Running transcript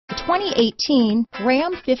2018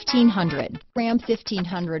 Ram 1500. Ram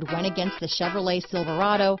 1500 went against the Chevrolet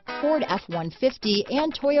Silverado, Ford F-150,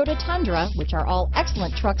 and Toyota Tundra, which are all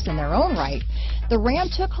excellent trucks in their own right. The Ram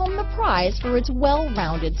took home the prize for its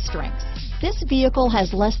well-rounded strengths. This vehicle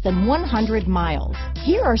has less than 100 miles.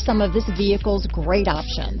 Here are some of this vehicle's great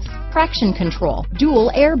options: traction control,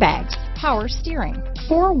 dual airbags, power steering,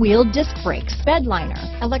 four-wheel disc brakes, bed liner,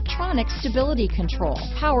 electronic stability control,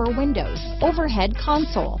 power windows, overhead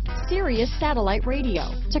console, Sirius satellite radio,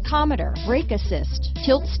 tachometer, brake assist,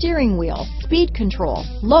 tilt steering wheel, speed control,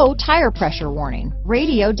 low tire pressure warning,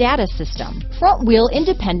 radio data system, front wheel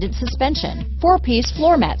independent suspension, 4-piece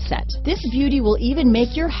floor mat set. This beauty will even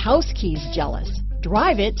make your house keys jealous.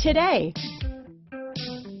 Drive it today.